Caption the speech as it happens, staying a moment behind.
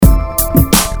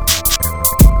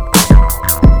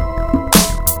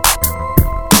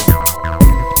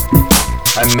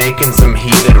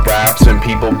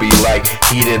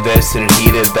heated this and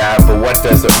heated that, but what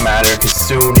does it matter, cause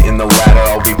soon in the ladder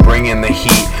I'll be bringing the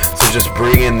heat. So just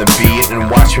bring in the beat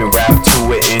and watch me rap to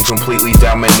it and completely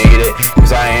dominate it,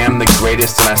 cause I am the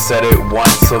greatest and I said it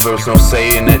once, so there's no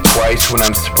saying it twice. When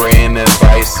I'm spraying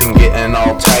advice and getting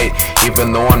all tight,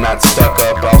 even though I'm not stuck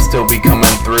up, I'll still be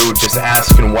coming through just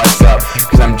asking what's up,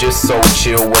 cause I'm just so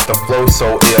chill with the flow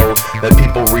so ill that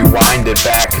people rewind it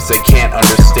back, cause they can't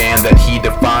understand that he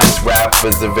defines rap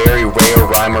as a very rare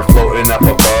rhymer floating up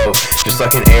above, just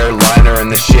like an airliner. And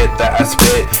the shit that I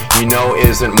spit, you know,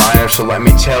 isn't minor, so let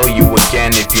me tell you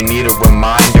again if you need a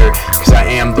reminder, cause I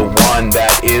am the one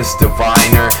that is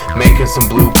diviner, making some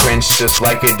blueprints just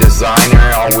like a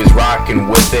designer, always rocking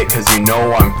with it cause you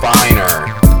know I'm finer.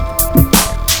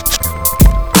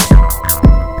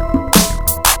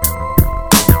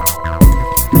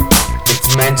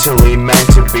 Mentally meant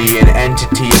to be an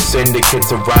entity of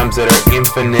syndicates of rhymes that are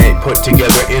infinite, put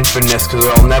together infinite, cause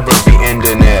I'll never be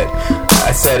ending it.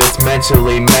 I said it's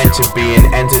mentally meant to be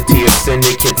an entity of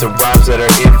syndicates of rhymes that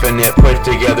are infinite, put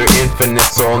together infinite,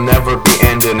 so I'll never be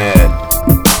ending it.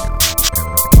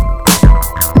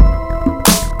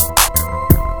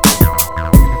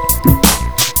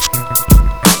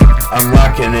 I'm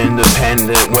rockin'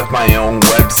 independent with my own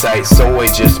website, so I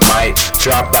just might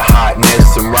drop the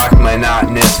hotness and rock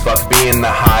monotonous. Fuck being the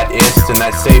hottest, and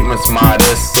that statement's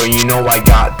modest, so you know I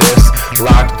got this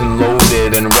locked and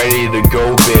loaded and ready to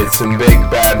go bid some big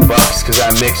bad bucks, cause I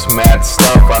mix mad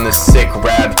stuff on this sick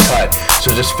rad cut.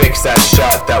 So just fix that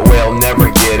shut, that way I'll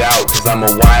never get out, cause I'm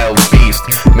a wild beast,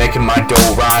 making my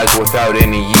dough rise without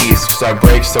any yeast, cause I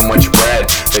break so much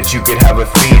bread that you could have a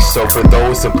feast. So for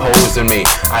those opposing me,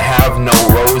 I have no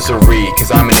rosary,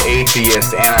 cause I'm an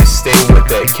atheist and I stay with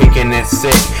it, kicking it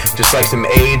sick, just like some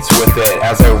AIDS with it,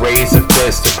 as I raise a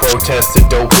fist to protest the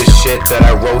dopest shit that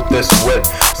I wrote this with.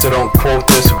 So don't quote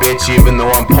this bitch, even though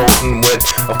I'm potent with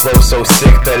a flow so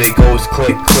sick that it goes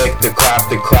click click, the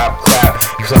clap clap,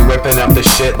 cause I'm ripping up the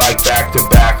shit like back to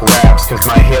back raps, cause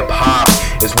my hip hop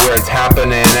is where it's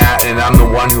happening at, and I'm the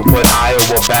one who put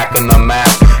Iowa back in the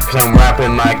map, cause I'm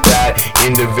rapping like that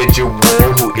individual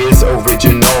who is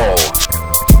original.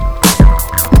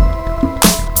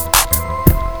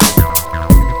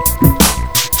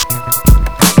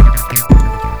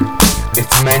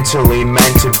 It's mentally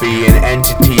meant to be an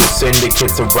entity of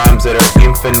syndicates of rhymes that are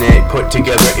infinite, put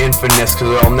together infinite, cause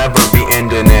I'll never be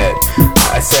ending it.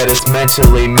 I said it's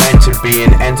mentally meant to be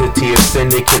an entity of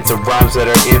syndicates of rhymes that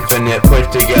are infinite,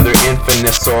 put together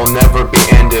infinite, so I'll never be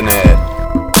ending it.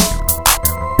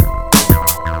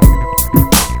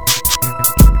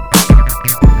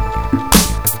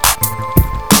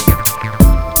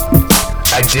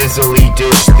 Dizzily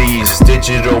dish these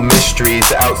digital mysteries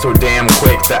out so damn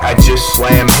quick that I just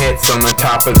slam hits on the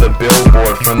top of the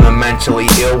billboard from the mentally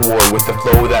ill ward with the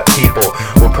flow that people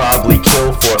will probably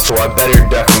kill for. So I better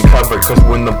duck and cover, cause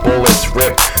when the bullets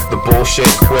rip, the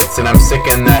bullshit quits, and I'm sick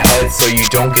in the head so you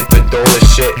don't get the dullest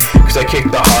shit, cause I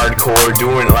kick the hardcore,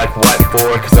 doing it like what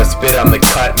for, cause I spit on the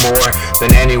cut more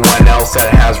than anyone else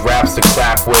that has raps to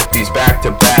clap with. These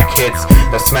back-to-back hits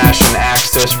that smash and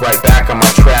access right back on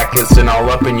my track list and all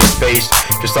up in your face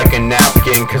just like a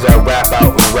napkin, cause I rap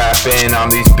out and rap in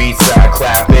on these beats that I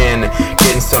clap in,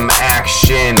 getting some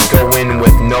action, going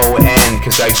with no end,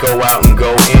 cause I go out and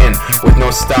go in with no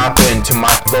stopping to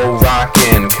my flow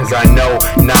rockin', cause I know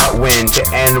not when to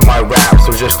end my rap,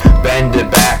 so just bend it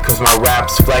back, cause my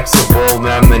rap's flexible and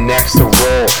I'm the next to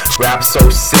roll. Rap so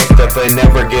sick that they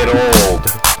never get old.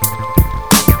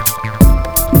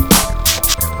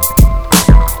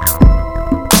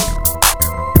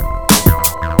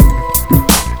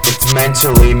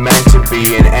 Mentally meant to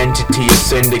be an entity of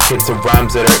syndicates of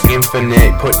rhymes that are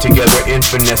infinite, put together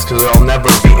infinite, cause I'll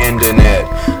never be ending it.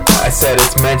 I said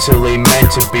it's mentally meant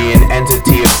to be an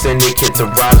entity of syndicates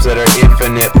of rhymes that are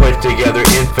infinite, put together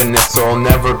infinite, so I'll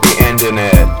never be ending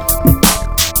it.